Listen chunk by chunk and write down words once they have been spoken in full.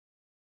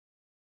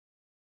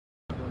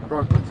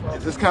Bro,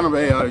 is this kind of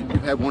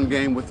you've had one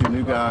game with your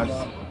new guys.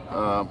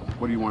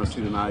 What do you want to see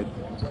tonight?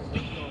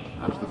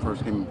 After the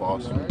first game in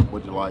Boston,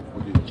 what'd you like?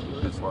 What did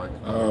you dislike?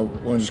 I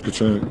want to just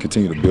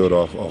continue to build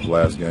off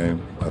last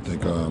game. I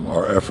think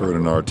our effort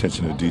and our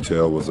attention to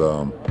detail was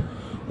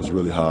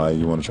really high.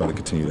 You want to try to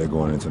continue that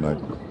going in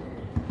tonight.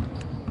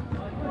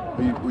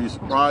 Were you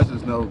surprised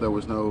there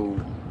was no,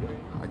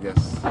 I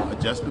guess,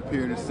 adjustment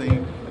period, it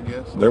seemed, I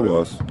guess? There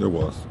was.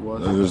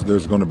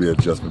 There's going to be an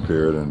adjustment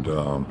period, and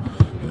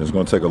it's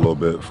going to take a little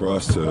bit for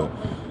us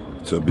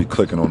to be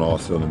clicking on all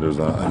cylinders.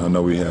 I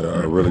know we had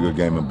a really good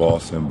game in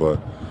Boston, but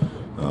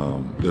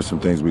there's some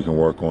things we can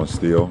work on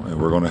still, and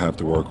we're going to have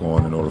to work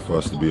on in order for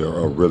us to be a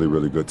really,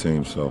 really good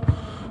team. So,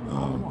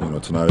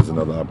 tonight is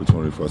another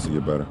opportunity for us to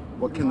get better.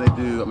 What can they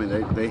do? I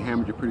mean, they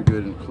hammered you pretty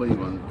good in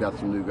Cleveland, got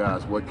some new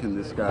guys. What can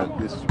this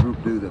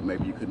group do that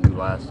maybe you couldn't do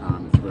last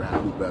time that you're going to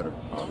have to do better,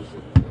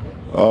 obviously?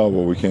 Well,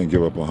 we can't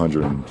give up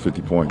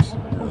 150 points.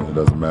 It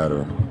doesn't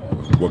matter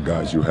what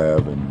guys you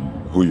have and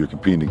who you're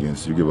competing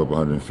against. You give up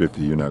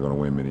 150, you're not going to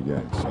win many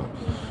games.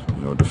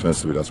 So,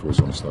 defensively, that's where it's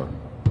going to start.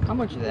 How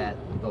much of that,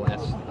 the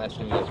last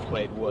time you guys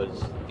played,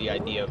 was the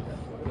idea of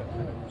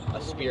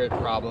a spirit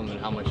problem, and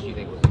how much do you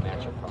think was a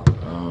matchup problem?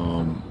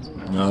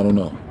 I don't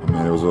know. I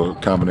mean, it was a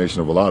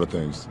combination of a lot of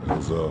things. It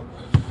was a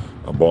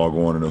ball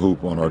going in the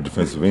hoop on our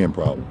defensive end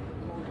problem.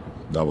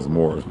 That was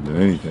more than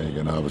anything.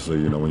 And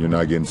obviously, when you're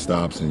not getting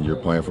stops and you're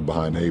playing from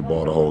behind the 8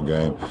 ball the whole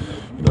game,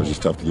 it's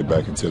just tough to get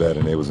back into that,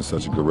 and they was in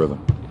such a good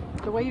rhythm.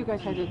 The way you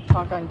guys had to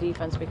talk on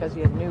defense because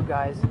you had new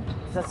guys,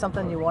 is that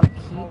something you want to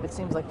keep? It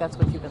seems like that's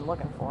what you've been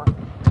looking for.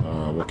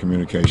 Well,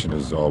 communication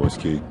is always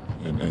key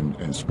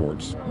in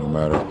sports, no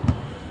matter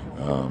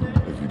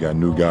if you got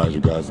new guys or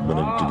guys that have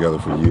been together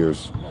for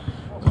years.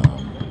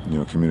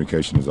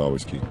 Communication is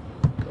always key.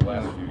 The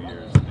last few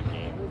years, the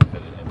game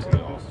headed into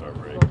the All-Star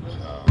break.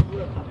 You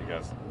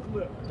guys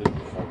didn't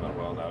perform that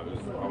well. Now it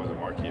was always a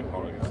marquee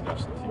opponent against the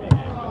national TV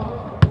game.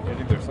 But do you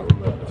think there's something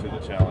to the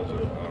challenge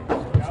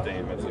of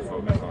staying mentally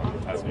focused on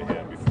the task at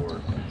hand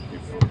before you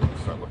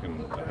start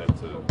looking ahead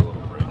to the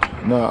little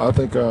break? No, I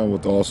think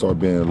with the All-Star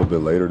being a little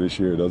bit later this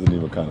year, it doesn't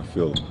even kind of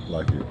feel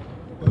like it.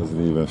 It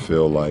doesn't even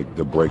feel like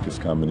the break is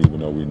coming, even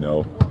though we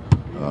know.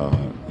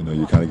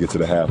 You kind of get to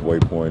the halfway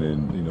point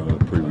in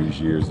the previous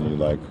years, and you're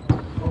like,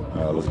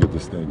 let's get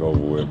this thing over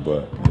with.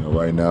 But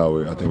right now,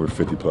 I think we're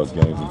 50+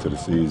 games into the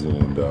season,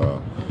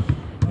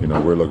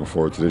 and we're looking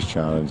forward to this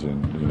challenge.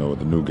 And with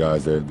the new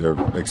guys, they're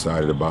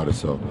excited about it.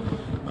 So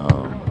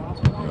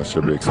it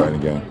should be an exciting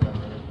game.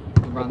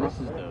 LeBron,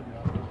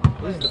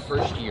 this is the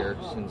first year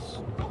since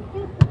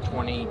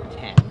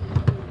 2010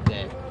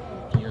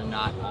 that you're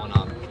not on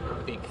a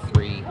big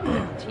 3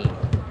 team.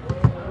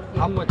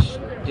 How much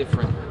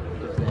different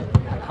is that?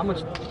 How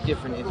much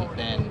different is it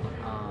than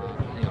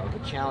the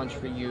challenge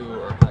for you,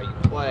 or how you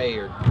play,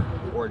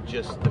 or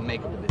just the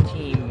makeup of the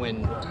team?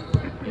 When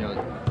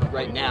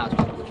right now,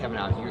 it's Kevin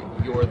out.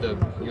 You're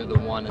the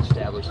one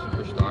established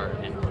superstar,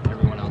 and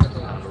everyone else is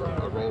kind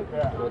of a role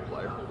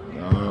player.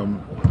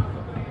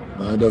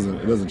 No, it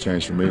doesn't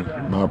change for me.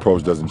 My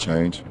approach doesn't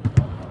change.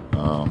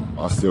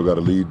 I still got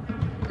to lead.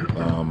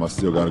 I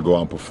still got to go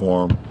out and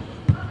perform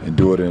and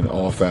do it in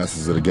all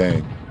facets of the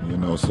game.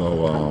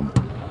 So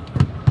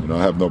I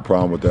have no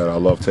problem with that. I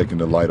love taking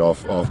the light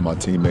off my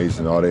teammates,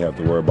 and all they have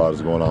to worry about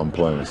is going out and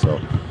playing.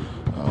 So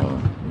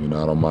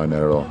I don't mind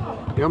that at all.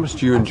 How much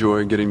do you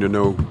enjoy getting to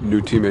know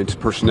new teammates'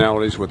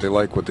 personalities, what they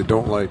like, what they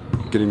don't like,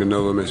 getting to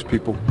know them as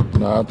people?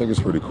 No, I think it's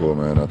pretty cool,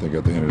 man. I think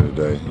at the end of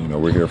the day,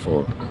 we're here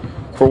for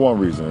one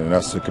reason, and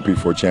that's to compete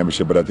for a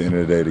championship. But at the end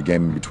of the day, the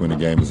game in between the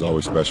games is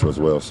always special as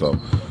well. So,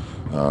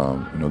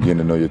 getting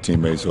to know your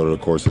teammates over the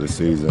course of the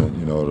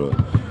season,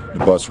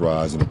 the bus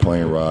rides and the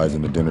plane rides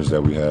and the dinners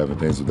that we have and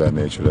things of that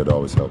nature, that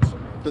always helps.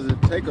 Does it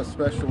take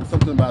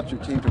something about your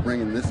team to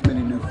bring in this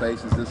many new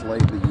faces this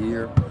late in the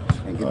year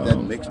and get that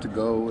mix to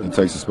go? It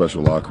takes a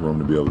special locker room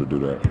to be able to do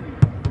that,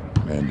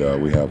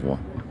 and we have one.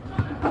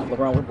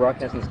 LeBron, we're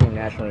broadcasting this game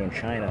nationally in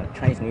China.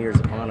 Chinese New Year's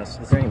upon us.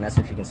 Is there any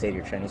message you can say to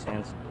your Chinese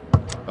fans?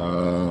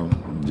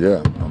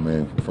 Yeah. I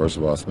mean, first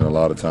of all, I spent a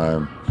lot of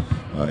time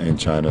in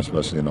China,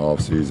 especially in the off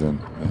season,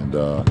 and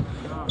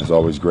it's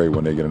always great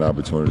when they get an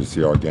opportunity to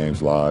see our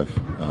games live.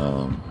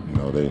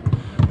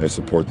 They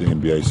support the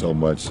NBA so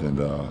much, and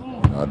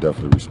I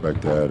definitely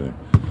respect that, and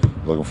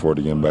looking forward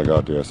to getting back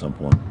out there at some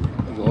point.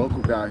 As a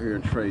local guy here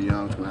in Trae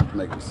Young's going to have to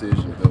make a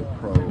decision to go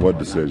pro. What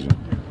decision?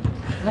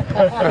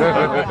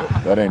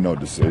 That ain't no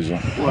decision.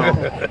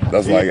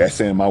 That's like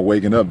saying my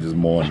waking up this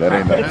morning. That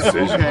ain't no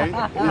decision.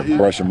 Okay.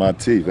 Brushing my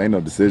teeth ain't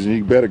no decision.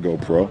 You better go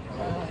pro.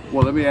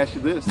 Well, let me ask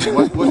you this: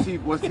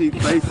 what's he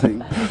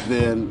facing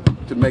then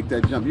to make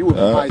that jump? You were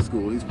from high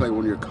school. He's played one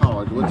of your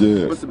college.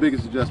 What's the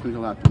biggest adjustment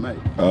he'll have to make?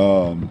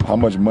 How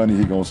much money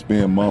he gonna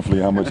spend monthly?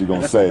 How much he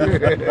gonna save?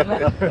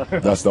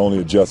 That's the only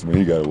adjustment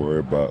he got to worry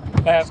about.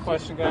 Last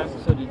question, guys.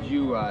 So did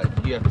you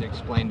have to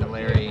explain to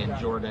Larry and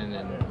Jordan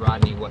and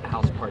Rodney what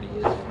house party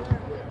is?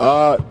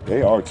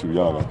 They are too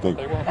young, I think.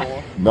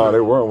 No,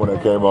 they weren't when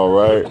they came out,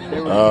 right?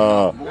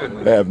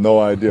 They have no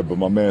idea. But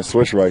my man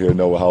Swish right here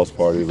know what house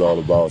party is all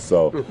about.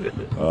 So,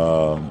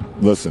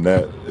 listen,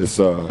 it's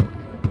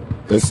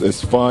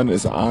fun.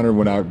 It's an honor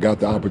when I got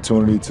the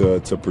opportunity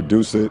to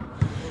produce it,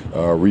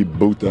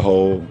 reboot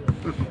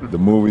the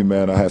movie.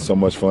 Man, I had so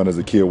much fun as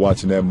a kid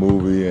watching that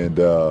movie, and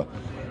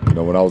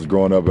when I was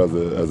growing up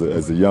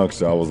as a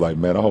youngster, I was like,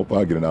 man, I hope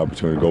I get an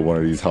opportunity to go to one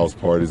of these house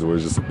parties where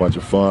it's just a bunch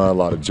of fun, a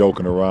lot of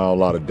joking around, a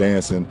lot of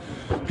dancing,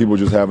 people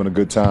just having a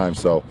good time.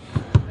 So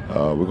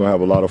we're gonna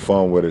have a lot of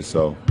fun with it.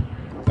 So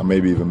I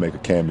maybe even make a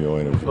cameo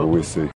in it, but we'll see.